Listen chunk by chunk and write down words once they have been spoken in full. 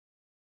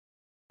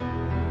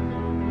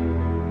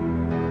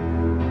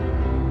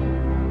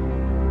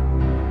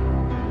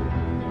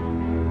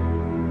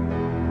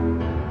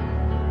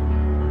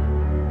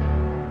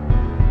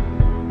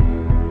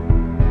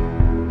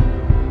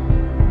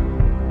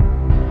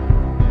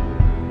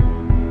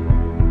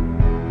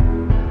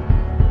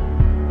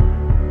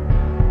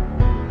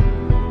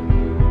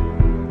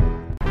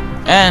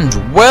And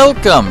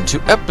welcome to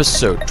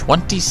episode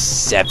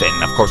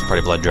 27 of Corpse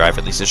Party Blood Drive,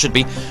 at least it should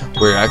be.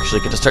 We're actually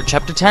going to start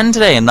chapter 10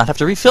 today and not have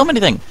to refilm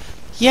anything.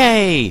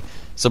 Yay!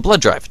 So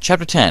Blood Drive,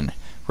 chapter 10,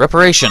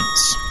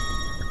 Reparations.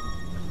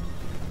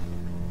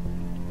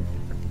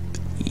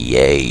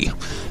 Yay.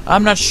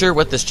 I'm not sure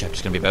what this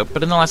chapter's going to be about,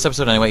 but in the last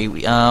episode anyway,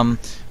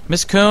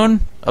 Miss Coon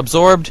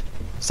absorbed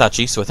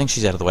Sachi, so I think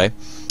she's out of the way.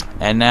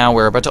 And now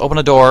we're about to open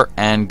a door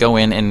and go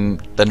in, and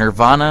the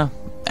Nirvana,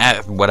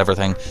 whatever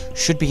thing,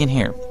 should be in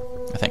here,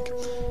 I think.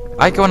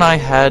 Aiko and I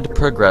had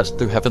progressed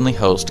through Heavenly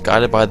Host,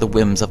 guided by the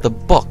whims of the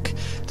book,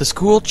 the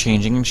school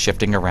changing and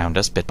shifting around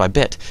us bit by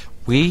bit.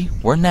 We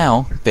were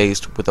now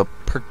faced with a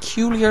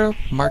peculiar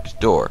marked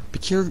door.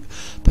 Peculiar,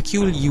 I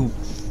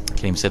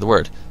can't even say the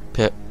word.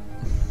 Let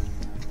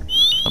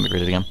me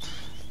read it again.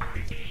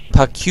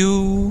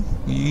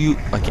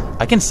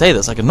 I can say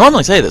this. I can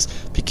normally say this.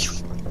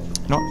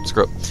 No,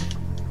 screw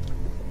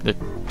it.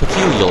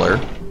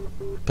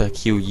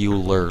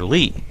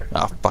 Peculiarly.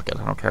 Oh, fuck it.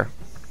 I don't care.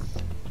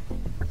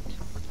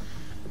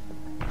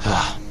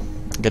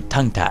 Get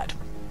tongue-tied.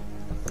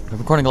 I'm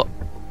recording a lot.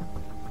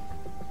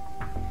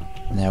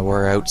 Now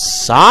we're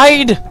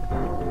outside?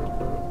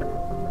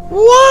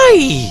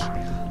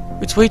 Why?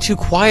 It's way too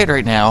quiet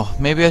right now.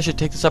 Maybe I should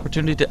take this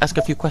opportunity to ask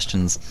a few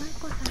questions.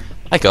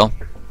 Aiko,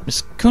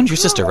 Miss Coon's your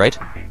sister, right?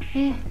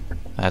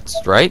 That's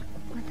right.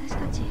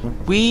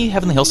 We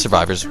Heavenly Hill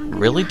survivors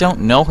really don't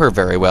know her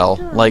very well.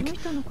 Like,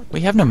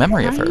 we have no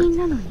memory of her.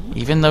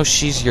 Even though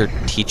she's your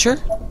teacher?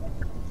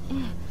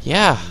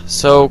 Yeah,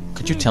 so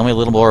could you tell me a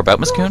little more about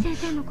Miss Coon?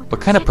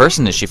 What kind of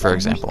person is she, for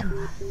example?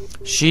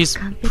 She's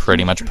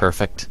pretty much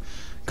perfect.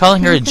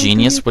 Calling her a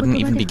genius wouldn't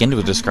even begin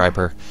to describe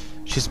her.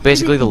 She's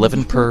basically the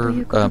living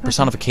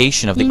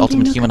personification of the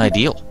ultimate human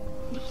ideal.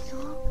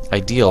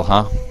 Ideal,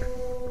 huh?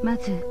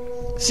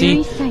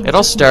 See, it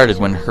all started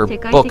when her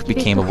book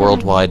became a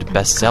worldwide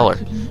bestseller,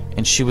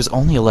 and she was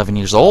only 11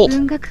 years old.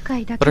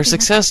 But her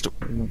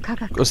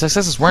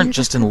successes weren't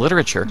just in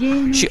literature.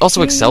 She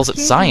also excels at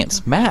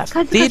science, math,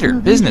 theater,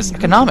 business,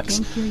 economics,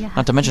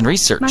 not to mention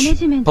research,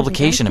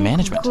 publication, and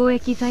management.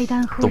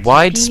 The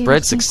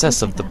widespread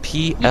success of the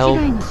PL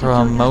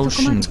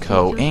Promotions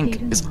Co.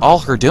 Inc. is all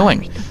her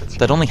doing.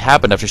 That only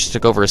happened after she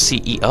took over as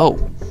CEO.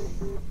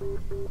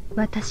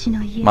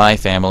 My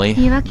family,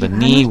 the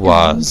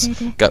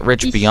Niwas, got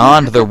rich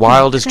beyond their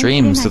wildest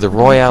dreams through the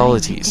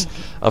royalties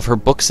of her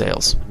book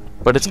sales.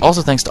 But it's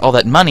also thanks to all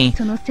that money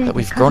that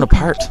we've grown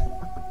apart.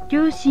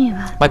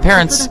 My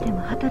parents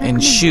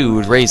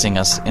ensued raising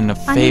us in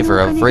favor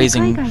of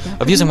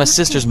using my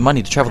sister's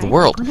money to travel the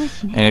world,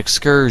 an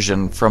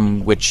excursion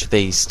from which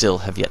they still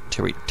have yet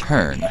to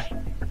return.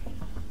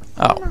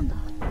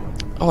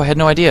 Oh, I had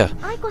no idea.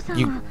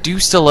 You do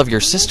still love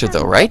your sister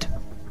though, right?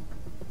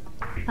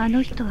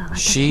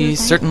 She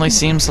certainly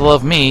seems to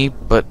love me,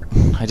 but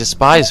I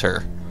despise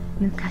her.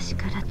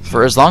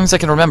 For as long as I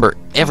can remember,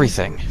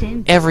 everything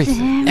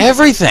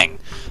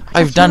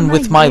I've done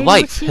with my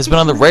life has been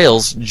on the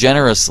rails,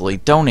 generously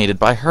donated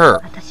by her.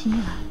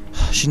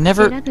 She's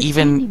never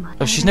even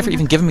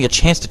given me a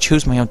chance to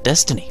choose my own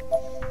destiny.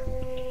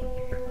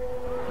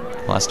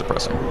 Well, that's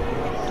depressing.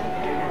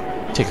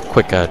 Take a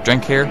quick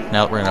drink here,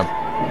 now that we're in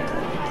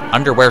a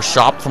underwear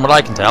shop, from what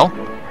I can tell.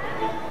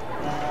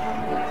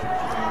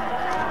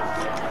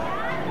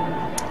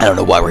 I don't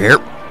know why we're here.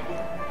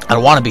 I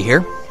don't want to be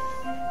here.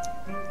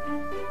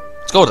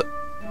 Let's go with it.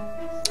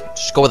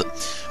 Just go with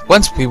it.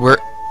 Once we were,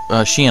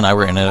 she and I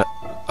were in a...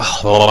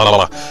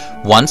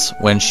 Once,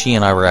 when she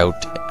and I were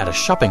out at a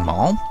shopping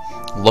mall,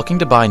 looking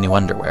to buy new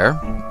underwear,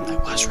 I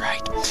was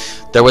right.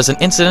 There was an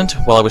incident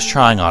while I was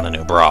trying on a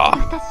new bra.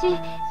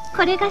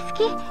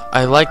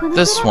 I like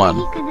this one.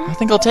 I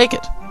think I'll take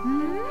it.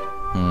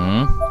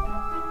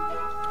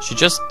 She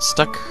just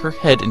stuck her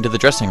head into the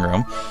dressing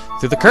room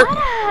through the curtain.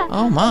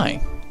 Oh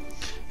my.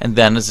 And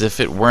then, as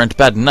if it weren't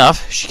bad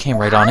enough, she came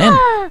right on in.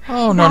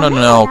 Oh,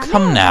 no,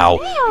 come now.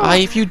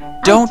 If you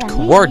don't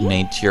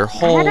coordinate, your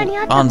whole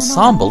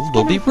ensemble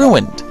will be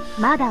ruined.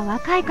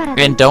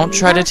 And don't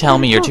try to tell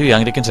me you're too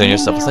young to concern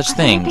yourself with such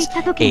things.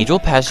 Age will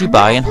pass you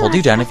by and hold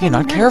you down if you're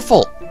not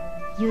careful.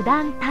 You've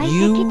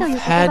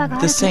heard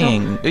the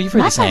saying,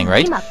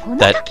 right?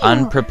 That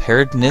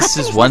unpreparedness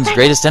is one's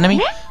greatest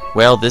enemy?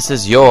 Well, this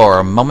is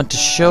your moment to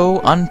show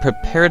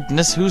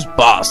unpreparedness who's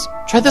boss.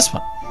 Try this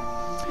one.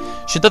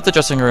 She left the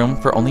dressing room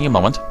for only a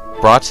moment,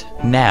 but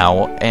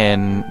now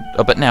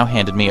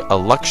handed me a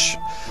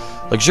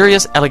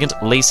luxurious, elegant,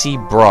 lacy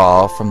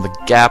bra from the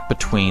gap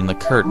between the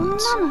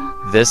curtains.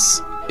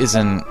 This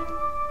isn't...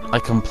 I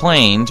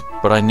complained,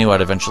 but I knew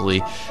I'd eventually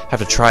have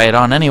to try it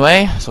on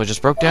anyway, so I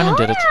just broke down and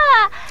did it.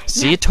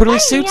 See, it totally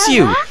suits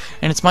you,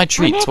 and it's my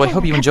treat, so I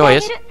hope you enjoy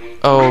it.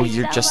 Oh,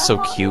 you're just so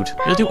cute.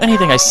 You'll do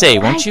anything I say,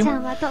 won't you?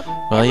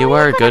 Well, you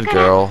are a good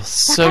girl,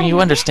 so you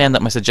understand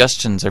that my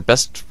suggestions are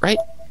best, right?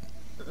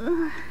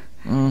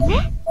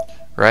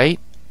 Right?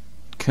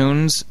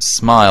 Coon's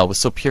smile was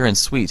so pure and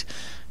sweet,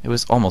 it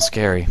was almost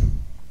scary.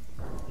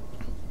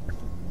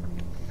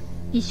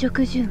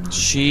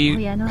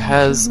 She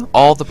has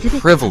all the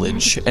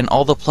privilege and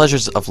all the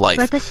pleasures of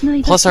life.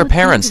 Plus our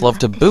parents love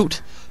to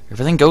boot.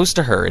 Everything goes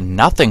to her and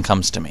nothing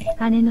comes to me.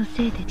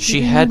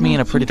 She had me in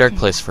a pretty dark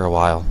place for a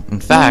while.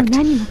 In fact,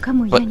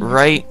 but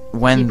right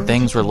when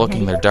things were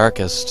looking their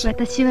darkest, I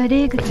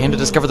came to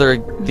discover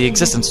the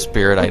existence of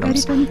spirit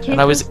items, and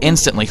I was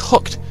instantly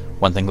hooked.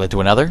 One thing led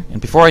to another,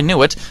 and before I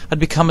knew it, I'd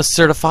become a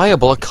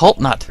certifiable occult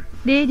nut.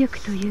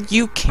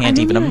 You can't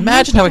even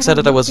imagine how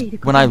excited I was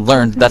when I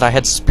learned that I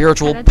had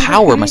spiritual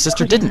power my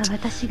sister didn't.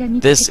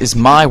 This is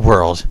my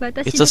world.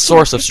 It's a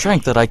source of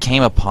strength that I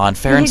came upon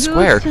fair and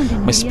square.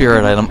 My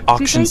spirit item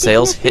auction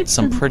sales hit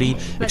some pretty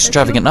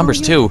extravagant numbers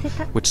too,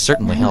 which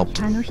certainly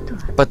helped.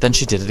 But then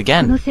she did it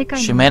again.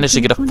 She managed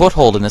to get a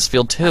foothold in this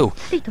field too,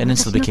 and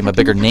instantly became a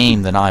bigger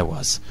name than I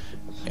was.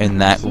 And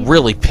that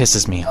really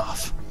pisses me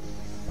off.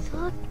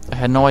 I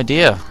had no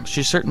idea.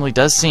 She certainly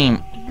does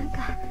seem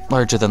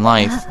larger than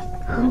life.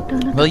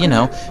 Well, you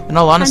know, in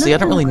all honesty, I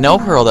don't really know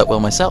her all that well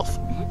myself.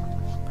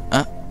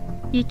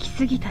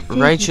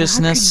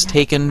 Righteousness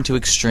taken to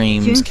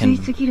extremes can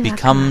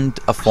become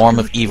a form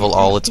of evil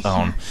all its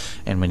own.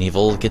 And when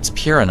evil gets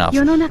pure enough,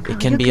 it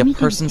can be a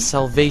person's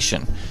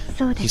salvation.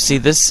 You see,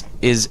 this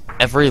is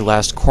every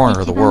last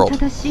corner of the world.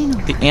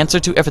 The answer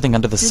to everything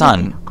under the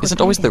sun isn't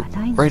always the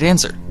right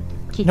answer.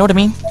 You know what I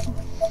mean?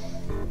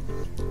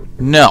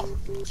 No.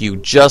 You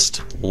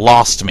just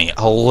lost me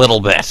a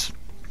little bit.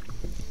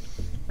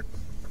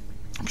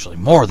 Actually,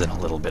 more than a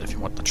little bit if you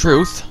want the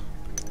truth.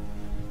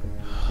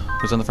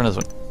 Who's on the front of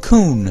this one?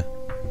 Coon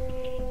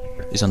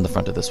is on the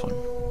front of this one.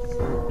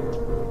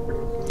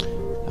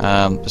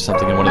 There's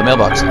something in one of the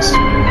mailboxes.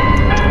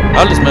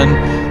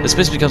 Talisman! This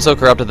space has become so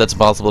corrupted that it's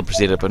impossible to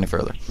proceed up any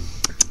further.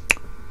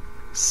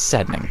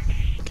 Saddening.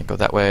 Can't go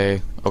that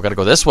way. Oh, gotta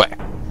go this way.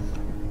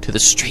 To the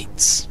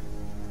streets.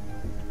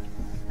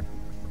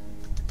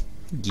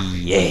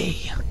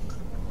 Yay.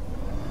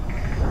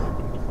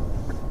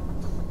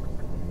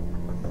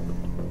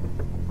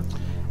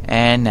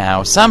 And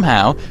now,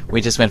 somehow,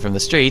 we just went from the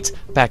streets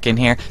back in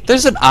here.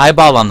 There's an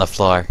eyeball on the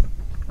floor.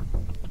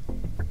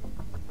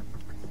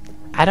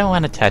 I don't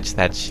want to touch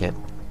that shit.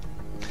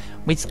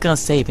 We just gonna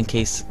save in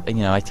case, you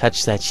know, I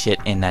touch that shit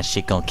and that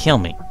shit gonna kill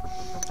me.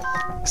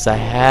 Because I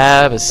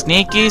have a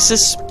sneaky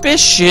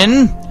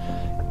suspicion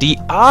the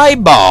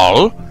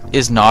eyeball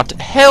is not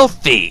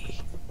healthy.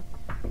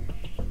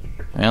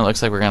 Well, it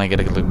looks like we're gonna get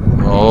a good...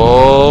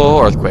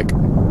 Oh, earthquake.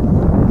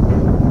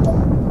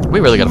 We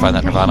really gotta find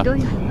that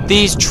Nirvana.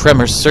 These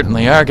tremors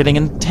certainly are getting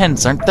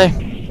intense, aren't they?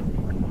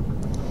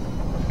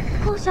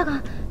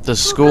 The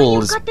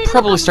school is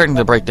probably starting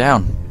to break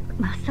down.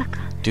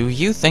 Do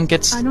you think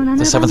it's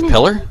the seventh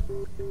pillar?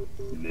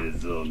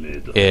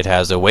 It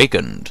has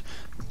awakened.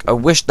 I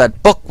wish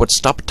that book would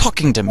stop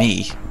talking to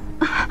me.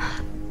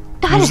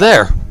 Who's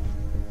there?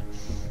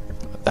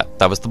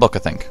 That was the book, I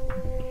think.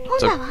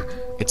 So,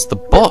 it's the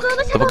book.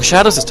 The Book of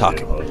Shadows is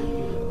talking.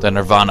 The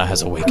Nirvana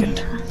has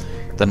awakened.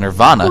 The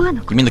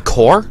Nirvana? You mean the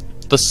core?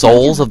 The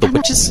souls of the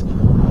witches?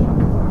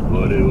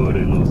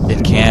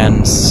 It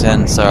can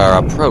sense our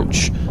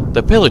approach.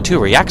 The pillar too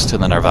reacts to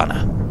the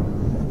Nirvana.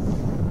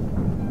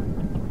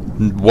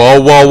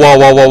 Whoa, whoa, whoa,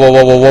 whoa, whoa, whoa,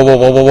 whoa, whoa, whoa,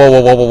 whoa, whoa,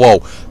 whoa, whoa, whoa,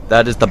 whoa.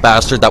 That is the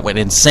bastard that went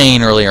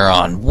insane earlier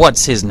on.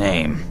 What's his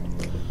name?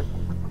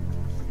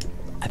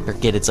 I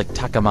forget, it's like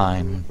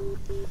Takamine.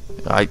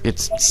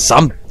 It's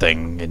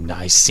something, and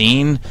I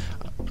seen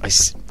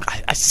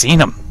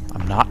him.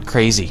 I'm not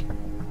crazy.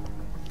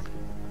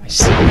 I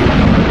seen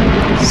him.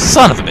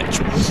 Son of a bitch.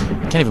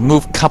 Can't even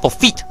move a couple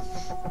feet.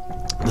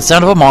 The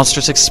sound of a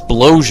monstrous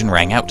explosion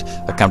rang out,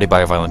 accompanied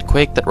by a violent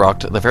quake that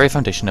rocked the very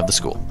foundation of the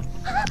school.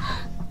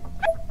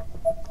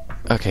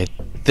 Okay,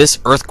 this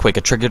earthquake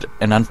had triggered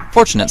an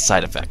unfortunate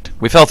side effect.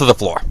 We fell through the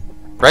floor.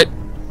 Right?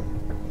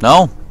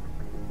 No?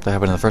 That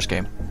happened in the first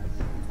game.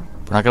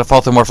 We're not gonna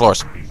fall through more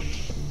floors.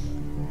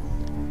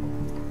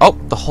 Oh,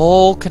 the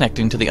hole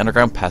connecting to the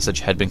underground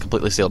passage had been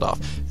completely sealed off.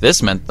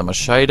 This meant the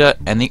Mashida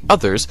and the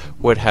others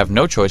would have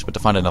no choice but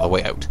to find another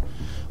way out.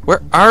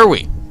 Where are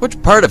we?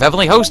 Which part of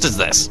Heavenly Host is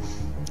this?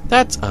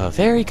 That's a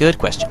very good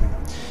question.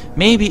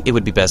 Maybe it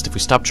would be best if we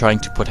stopped trying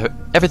to put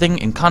everything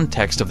in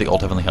context of the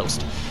old Heavenly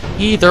Host.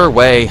 Either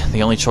way,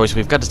 the only choice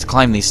we've got is to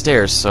climb these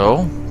stairs,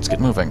 so let's get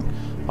moving.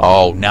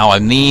 Oh, now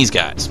I'm these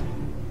guys.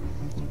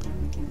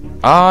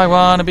 I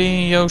wanna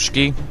be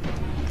Yoshiki.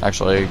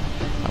 Actually,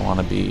 I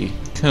wanna be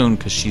Coon,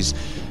 because she's,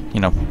 you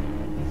know,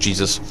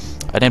 Jesus.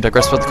 I named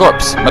digress with the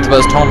corpse.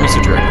 Metaba's Tomi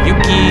Suture.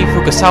 Yuki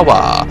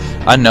Fukasawa.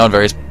 Unknown,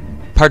 various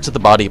parts of the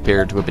body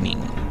appear to have been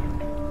eaten.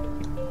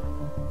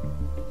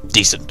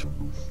 Decent.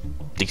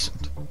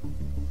 Decent.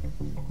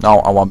 No,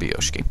 I want to be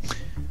Yoshiki.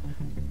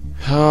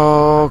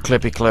 Oh,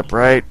 clippy clip,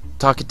 right?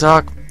 Talky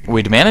talk.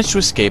 We'd managed to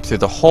escape through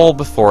the hole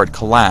before it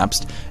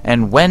collapsed,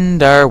 and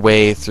wend our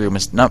way through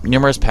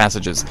numerous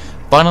passages,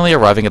 finally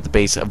arriving at the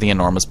base of the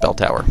enormous bell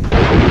tower.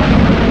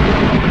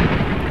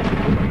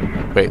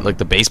 Wait, like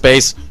the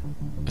base?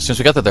 As soon as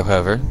we got there,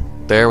 however,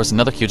 there was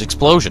another huge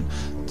explosion.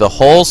 The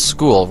whole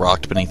school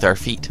rocked beneath our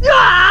feet.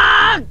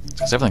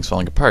 Because everything's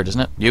falling apart,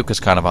 isn't it? Yuka's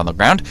kind of on the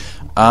ground.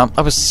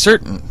 I was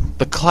certain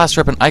the class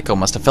rep and Aiko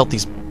must have felt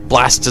these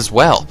blasts as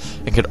well,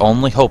 and could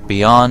only hope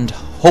beyond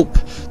hope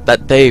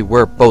that they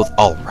were both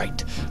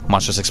alright.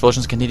 Monstrous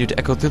explosions continued to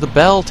echo through the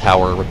bell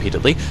tower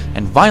repeatedly,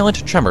 and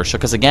violent tremors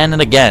shook us again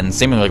and again,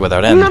 seemingly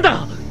without end.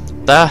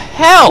 The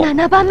hell?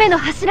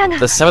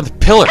 The seventh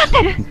pillar.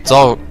 It's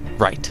all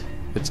right.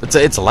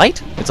 It's a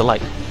light? It's a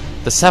light.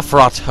 The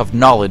Sephiroth of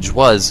knowledge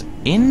was,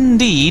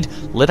 indeed,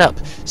 lit up,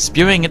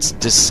 spewing its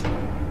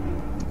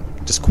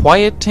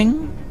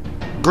disquieting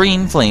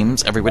green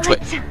flames every which way.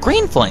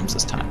 Green flames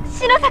this time.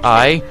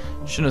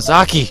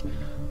 Shinozaki.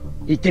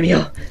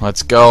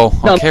 Let's go.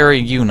 I'll carry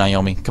you,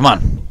 Naomi. Come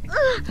on.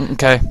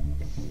 Okay.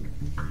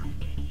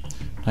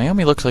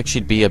 Naomi looks like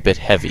she'd be a bit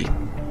heavy.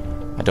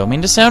 I don't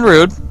mean to sound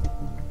rude,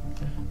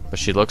 but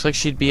she looks like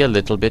she'd be a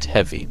little bit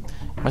heavy.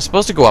 Am I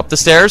supposed to go up the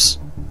stairs?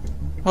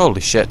 Holy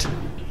shit.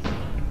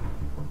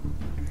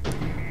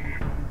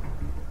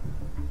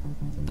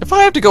 If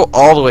I have to go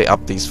all the way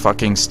up these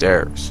fucking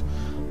stairs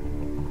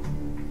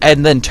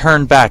and then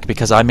turn back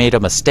because I made a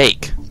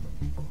mistake.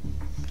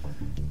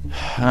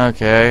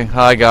 Okay.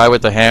 Hi, guy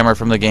with the hammer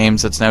from the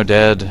games that's now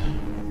dead.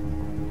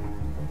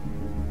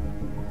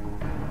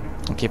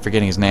 I keep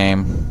forgetting his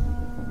name.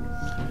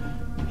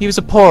 He was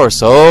a poor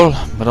soul,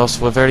 but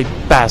also a very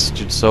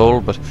bastard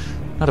soul, but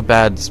not a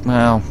bad...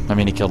 Well, I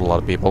mean, he killed a lot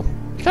of people.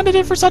 He kinda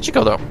did for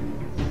Sachiko, though.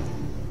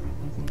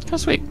 Kinda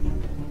sweet.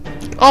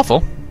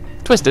 Awful.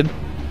 Twisted.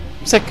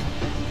 Sick.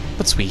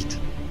 But sweet.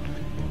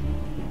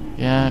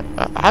 Yeah,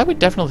 I would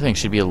definitely think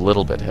she'd be a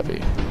little bit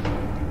heavy.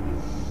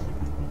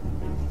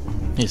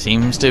 He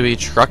seems to be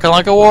trucking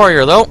like a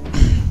warrior, though.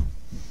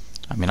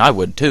 I mean, I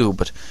would too,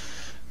 but...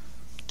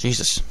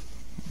 Jesus.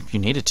 If you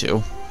needed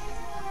to.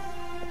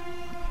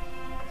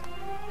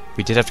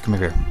 We did have to come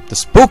over here. The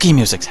spooky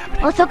music's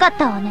happening.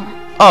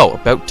 Oh,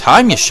 about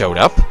time you showed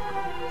up.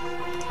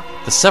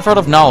 The Sephiroth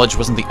of knowledge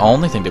wasn't the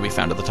only thing to be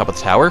found at the top of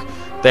the tower.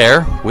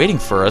 There, waiting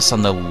for us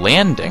on the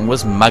landing,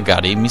 was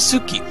Magari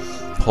Mitsuki,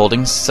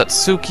 holding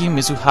Satsuki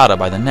Mizuhara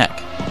by the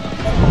neck.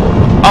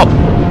 Oh!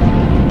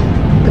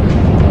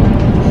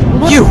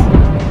 You!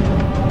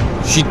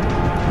 She...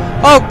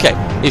 Okay,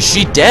 is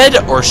she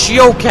dead or is she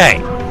okay?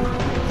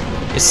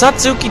 Is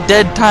Satsuki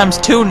dead times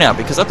 2 now?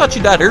 Because I thought she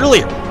died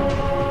earlier.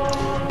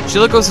 She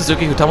let go of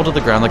Satsuki, who tumbled to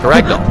the ground like a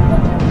ragdoll.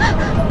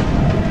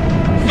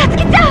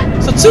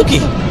 Satsuki!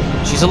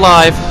 She's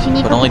alive,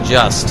 but only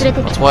just.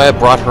 That's why I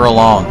brought her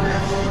along.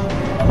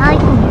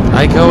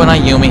 Aiko and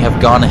Ayumi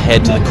have gone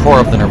ahead to the core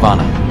of the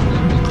Nirvana.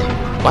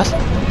 What?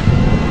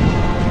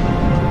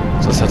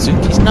 So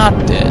Satsuki's not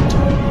dead.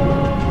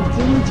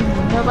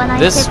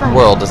 This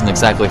world doesn't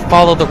exactly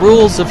follow the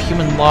rules of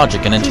human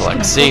logic and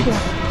intellect. See,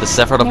 the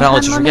Sephiroth of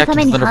knowledge is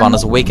reacting to the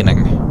Nirvana's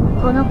awakening.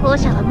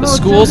 The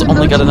school's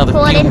only got another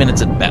few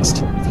minutes at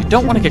best. If you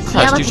don't want to get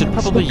crushed, you should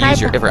probably use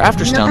your ever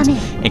after stones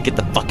and get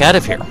the fuck out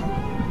of here.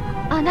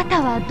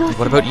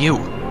 What about you?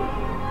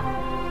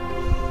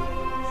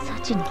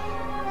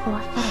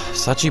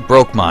 Sachi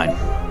broke mine.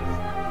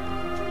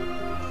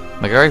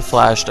 Magari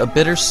flashed a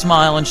bitter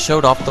smile and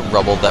showed off the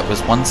rubble that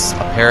was once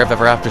a pair of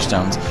ever after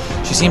stones.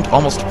 She seemed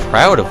almost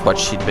proud of what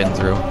she'd been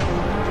through.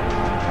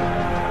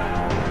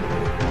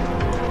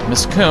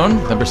 Miss Kuhn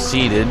then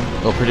proceeded,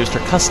 produced her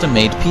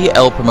custom-made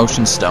PL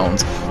promotion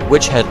stones,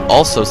 which had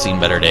also seen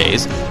better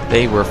days.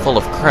 They were full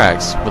of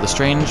cracks, with a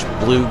strange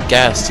blue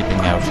gas seeping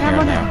out here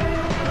and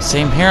there.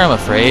 Same here, I'm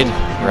afraid.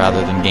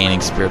 Rather than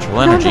gaining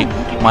spiritual energy,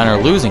 mine are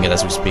losing it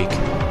as we speak.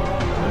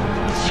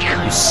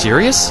 Are you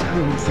serious?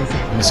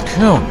 Miss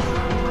Kuhn.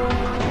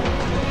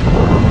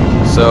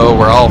 So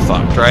we're all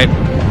fucked, right?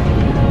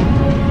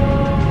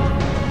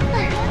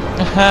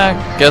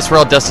 Guess we're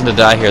all destined to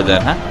die here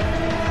then, huh?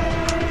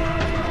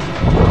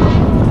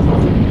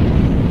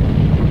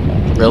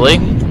 Really?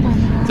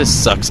 This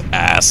sucks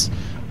ass.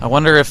 I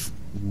wonder if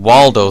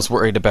Waldo's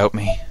worried about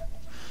me.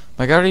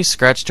 Magari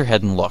scratched her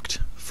head and looked.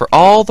 For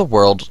all the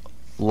world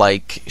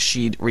like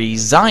she'd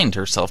resigned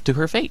herself to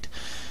her fate.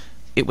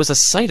 It was a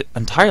sight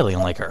entirely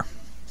unlike her.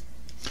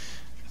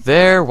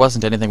 There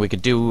wasn't anything we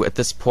could do at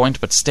this point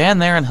but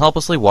stand there and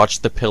helplessly watch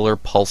the pillar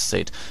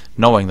pulsate,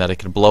 knowing that it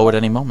could blow at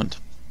any moment.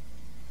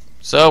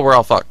 So we're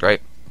all fucked,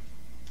 right?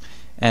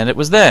 And it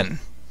was then,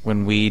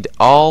 when we'd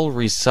all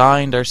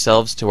resigned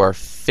ourselves to our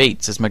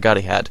fates as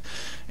Magari had,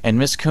 and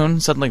Miss Kuhn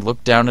suddenly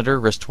looked down at her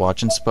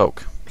wristwatch and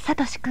spoke.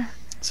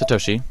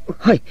 Satoshi?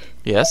 Hi.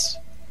 Yes?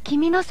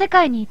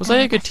 Was I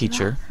a good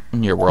teacher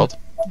in your world?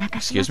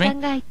 Excuse me?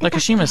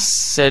 Nakashima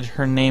said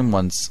her name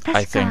once,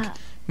 I think.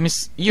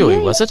 Miss Yui,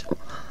 was it?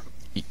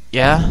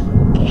 Yeah?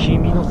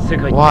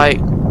 Why,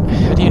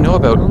 how do you know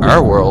about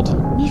our world?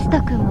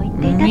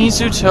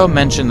 Mizuto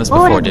mentioned this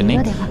before, didn't he?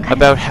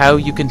 About how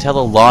you can tell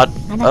a lot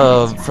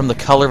from the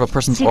color of a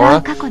person's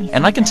aura,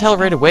 and I can tell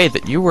right away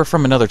that you were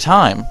from another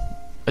time.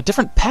 A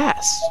different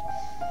past.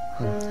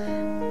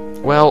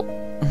 Well,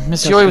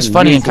 Miss Yui was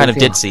funny and kind of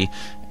ditzy,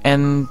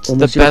 and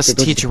the best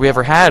teacher we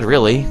ever had,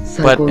 really.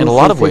 But in a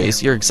lot of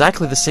ways, you're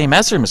exactly the same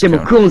as her, Miss Kuhn.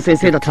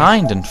 You're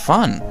kind and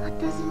fun.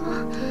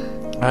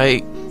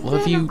 I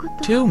love you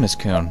too, Miss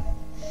Kuhn.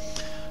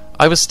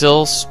 I was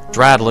still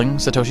straddling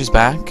Satoshi's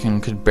back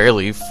and could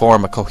barely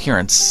form a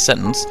coherent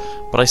sentence,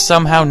 but I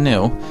somehow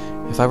knew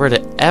if I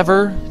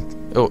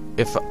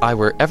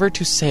were ever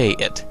to say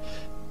it,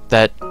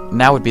 that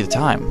now would be the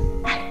time.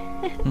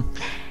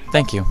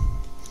 Thank you.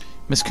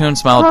 Miss Kuhn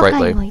smiled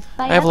brightly.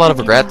 I have a lot of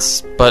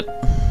regrets, but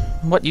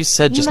what you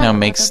said just now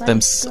makes them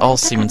all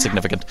seem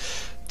insignificant.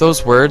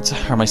 Those words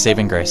are my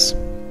saving grace.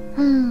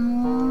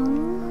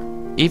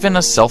 Even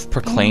a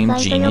self-proclaimed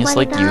genius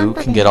like you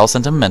can get all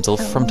sentimental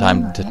from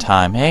time to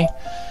time, eh?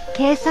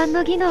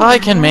 I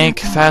can make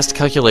fast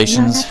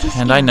calculations,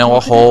 and I know a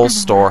whole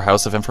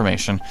storehouse of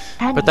information,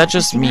 but that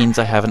just means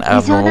I have an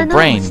abnormal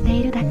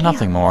brain,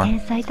 nothing more.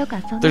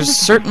 There's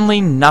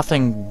certainly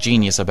nothing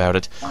genius about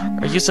it.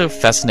 Are you so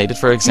fascinated,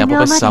 for example,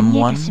 by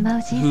someone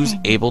who's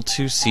able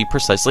to see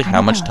precisely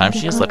how much time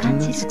she has left in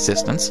its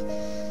existence?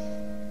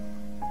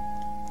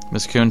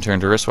 Miss Kuhn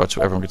turned her wristwatch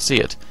so everyone could see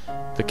it.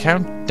 The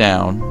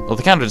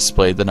counter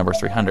displayed the number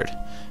 300,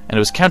 and it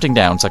was counting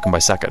down second by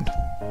second.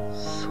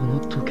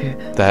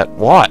 That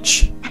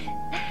watch!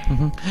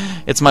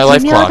 It's my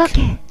life clock.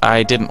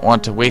 I didn't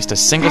want to waste a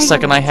single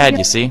second I had,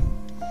 you see.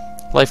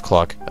 Life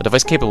clock, a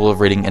device capable of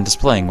reading and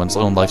displaying one's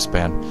own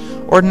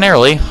lifespan.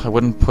 Ordinarily, I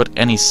wouldn't put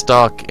any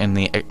stock in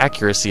the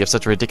accuracy of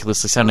such a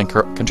ridiculously sounding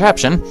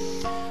contraption,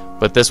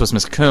 but this was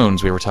Miss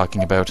Kuhn's we were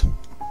talking about.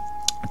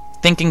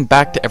 Thinking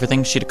back to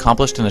everything she'd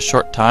accomplished in a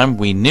short time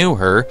we knew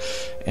her,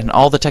 and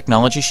all the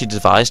technology she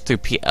devised through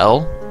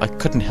PL, I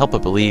couldn't help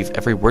but believe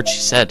every word she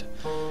said.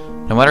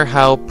 No matter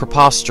how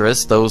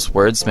preposterous those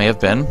words may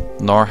have been,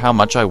 nor how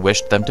much I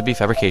wished them to be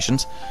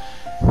fabrications.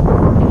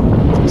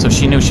 So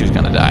she knew she was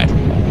gonna die.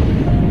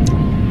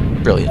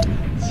 Brilliant.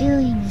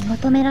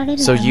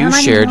 So you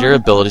shared your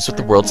abilities with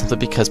the world simply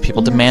because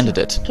people demanded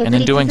it, and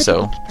in doing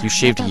so, you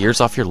shaved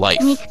years off your life.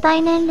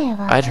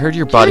 I'd heard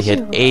your body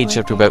had aged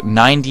up to about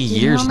 90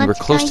 years and you were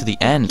close to the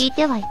end.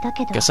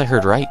 Guess I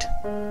heard right.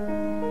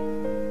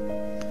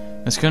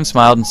 Miss Kuhn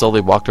smiled and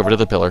slowly walked over to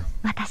the pillar.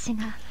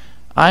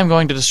 I'm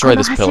going to destroy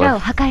this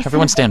pillar.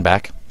 Everyone stand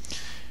back.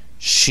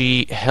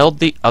 She held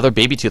the other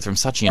baby tooth from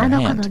Sachi in her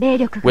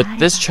hand. With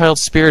this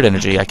child's spirit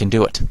energy, I can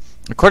do it.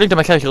 According to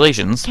my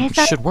calculations, it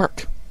should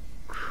work.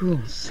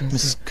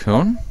 Mrs.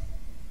 Kuhn?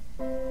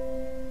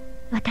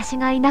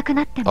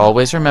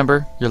 Always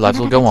remember, your lives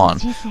will go on,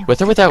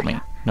 with or without me.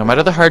 No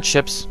matter the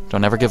hardships,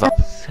 don't ever give up.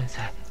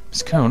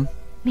 Miss Kuhn?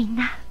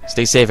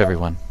 Stay safe,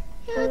 everyone.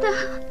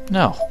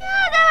 No.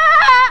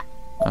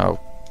 Oh.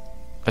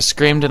 I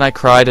screamed and I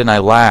cried and I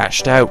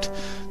lashed out.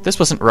 This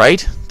wasn't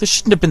right. This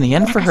shouldn't have been the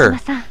end for her.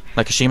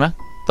 Nakashima,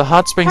 the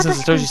hot springs in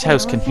Satoshi's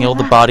house can heal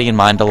the body and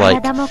mind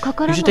alike.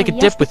 You should take a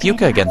dip with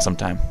Yuka again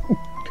sometime.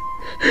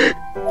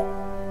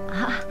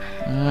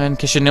 And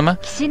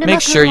Kishinuma,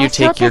 make sure you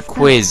take your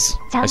quiz.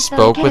 I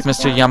spoke with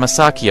Mr.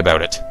 Yamasaki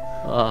about it.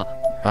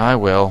 I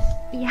will.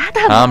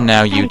 Come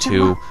now, you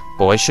two.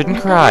 Boys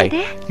shouldn't cry.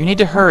 You need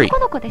to hurry.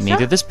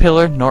 Neither this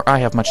pillar nor I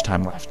have much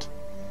time left.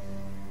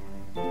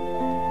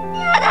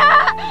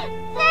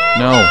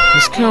 No,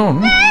 Miss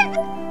Kuhn.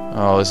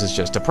 Oh, this is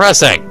just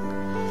depressing.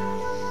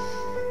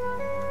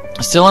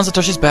 Still on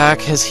Satoshi's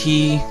back, as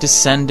he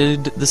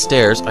descended the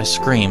stairs, I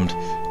screamed.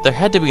 There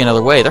had to be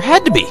another way. There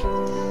had to be!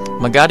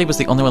 Magadi was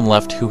the only one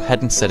left who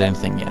hadn't said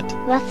anything yet.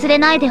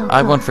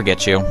 I won't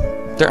forget you.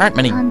 There aren't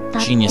many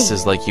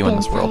geniuses like you in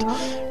this world.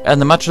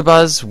 And the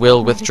Matrabas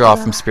will withdraw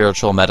from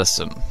spiritual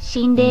medicine.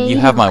 You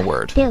have my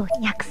word.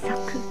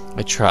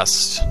 I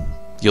trust.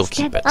 You'll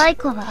keep it.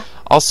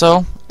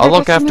 Also, I'll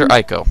look after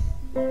Aiko.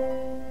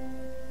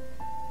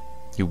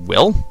 You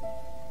will?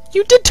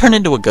 You did turn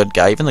into a good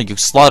guy, even though you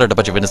slaughtered a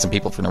bunch of innocent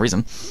people for no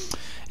reason.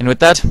 And with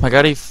that,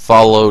 Magari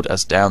followed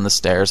us down the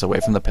stairs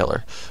away from the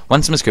pillar.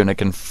 Once Miss Kuhn had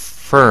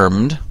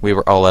confirmed we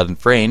were all out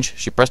of range,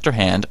 she pressed her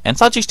hand and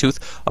Sachi's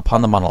tooth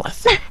upon the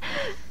monolith.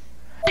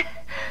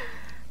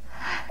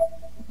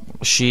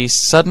 She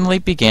suddenly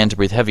began to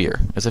breathe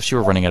heavier, as if she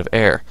were running out of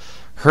air.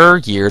 Her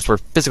years were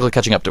physically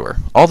catching up to her.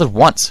 All at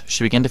once,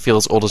 she began to feel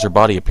as old as her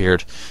body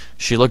appeared.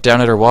 She looked down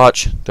at her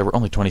watch. There were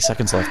only 20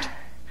 seconds left.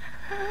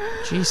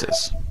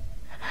 Jesus.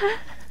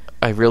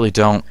 I really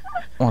don't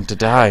want to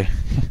die.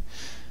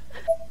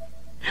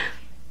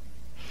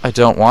 I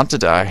don't want to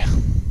die.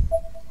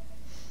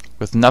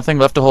 With nothing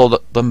left to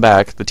hold them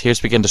back, the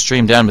tears began to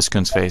stream down Miss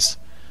Kuhn's face.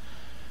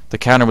 The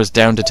counter was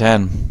down to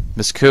 10.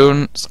 Miss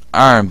Kuhn's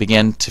arm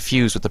began to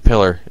fuse with the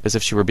pillar, as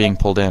if she were being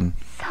pulled in.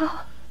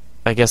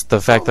 I guess the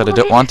fact that I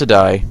don't want to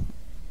die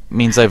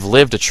means I've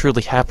lived a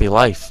truly happy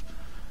life.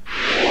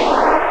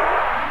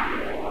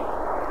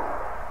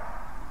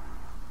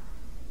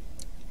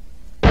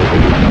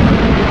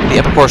 The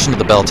upper portion of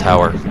the bell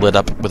tower lit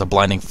up with a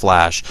blinding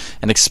flash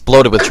and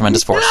exploded with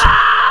tremendous force.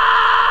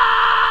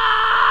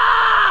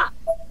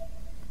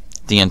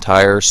 The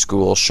entire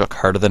school shook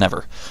harder than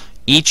ever.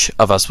 Each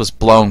of us was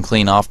blown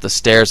clean off the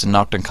stairs and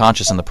knocked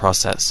unconscious in the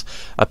process.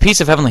 A piece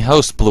of Heavenly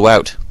Host blew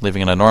out,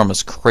 leaving an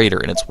enormous crater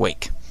in its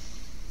wake.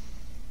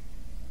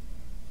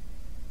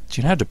 Do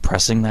you know how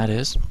depressing that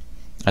is?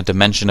 A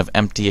dimension of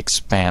empty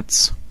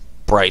expanse,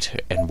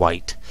 bright and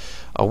white.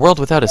 A world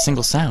without a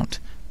single sound.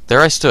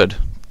 There I stood,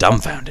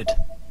 dumbfounded.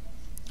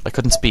 I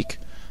couldn't speak.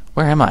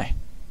 Where am I?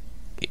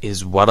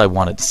 Is what I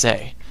wanted to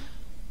say.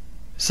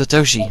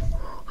 Satoshi.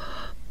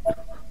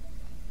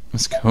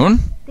 Miss Kuhn?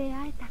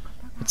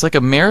 It's like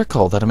a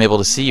miracle that I'm able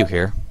to see you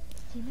here.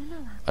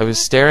 I was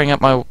staring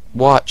at my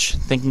watch,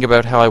 thinking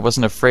about how I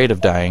wasn't afraid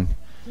of dying.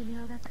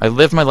 I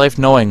lived my life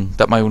knowing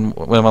that when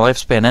my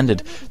lifespan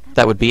ended,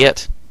 that would be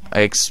it.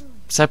 I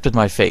accepted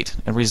my fate,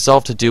 and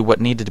resolved to do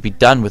what needed to be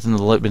done within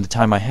the limited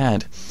time I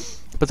had.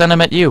 But then I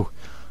met you,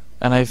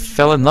 and I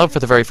fell in love for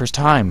the very first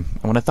time,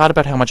 and when I thought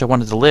about how much I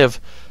wanted to live,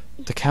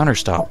 the counter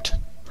stopped.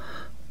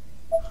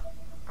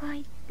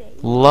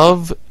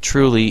 Love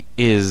truly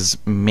is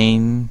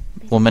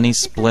many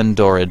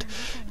splendored.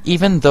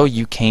 Even though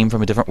you came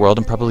from a different world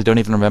and probably don't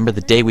even remember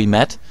the day we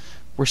met,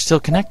 we're still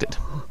connected.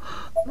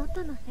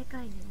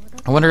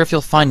 I wonder if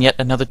you'll find yet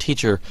another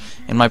teacher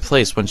in my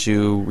place once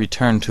you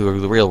return to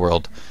the real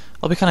world.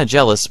 I'll be kind of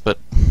jealous, but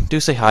do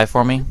say hi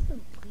for me.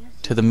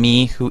 To the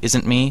me who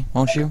isn't me,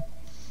 won't you?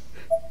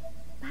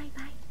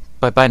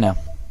 Bye-bye now.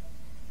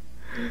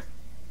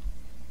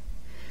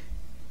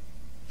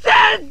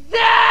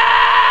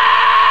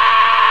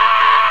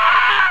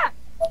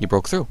 You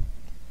broke through.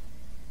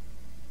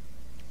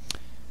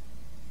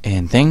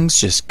 And things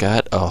just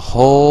got a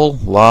whole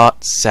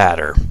lot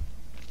sadder.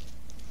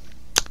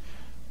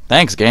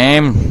 Thanks,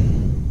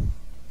 game.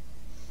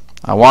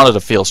 I wanted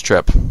a field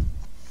trip.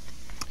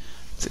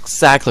 It's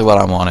exactly what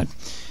I wanted.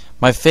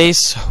 My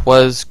face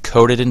was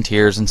coated in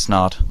tears and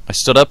snot. I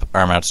stood up,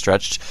 arm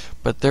outstretched,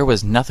 but there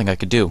was nothing I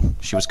could do.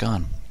 She was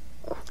gone.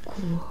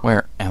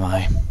 Where am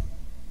I?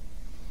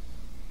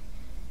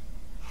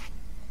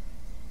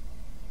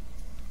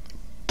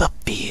 The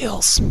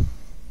feels.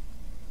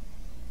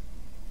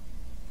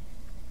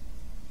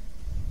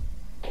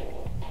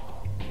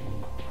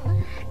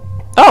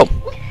 Oh!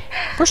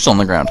 We're still on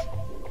the ground.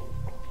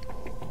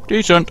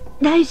 Decent.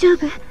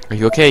 Are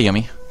you okay,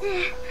 Yumi?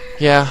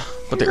 Yeah,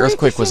 but the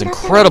earthquake was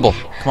incredible.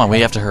 Come on,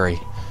 we have to hurry.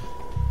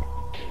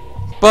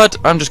 But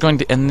I'm just going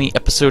to end the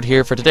episode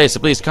here for today, so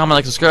please comment,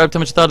 like, subscribe, tell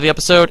me what you thought of the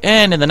episode,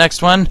 and in the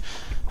next one,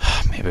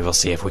 maybe we'll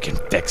see if we can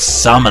fix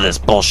some of this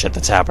bullshit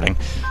that's happening.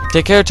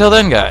 Take care till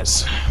then,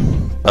 guys.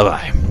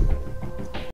 Bye-bye.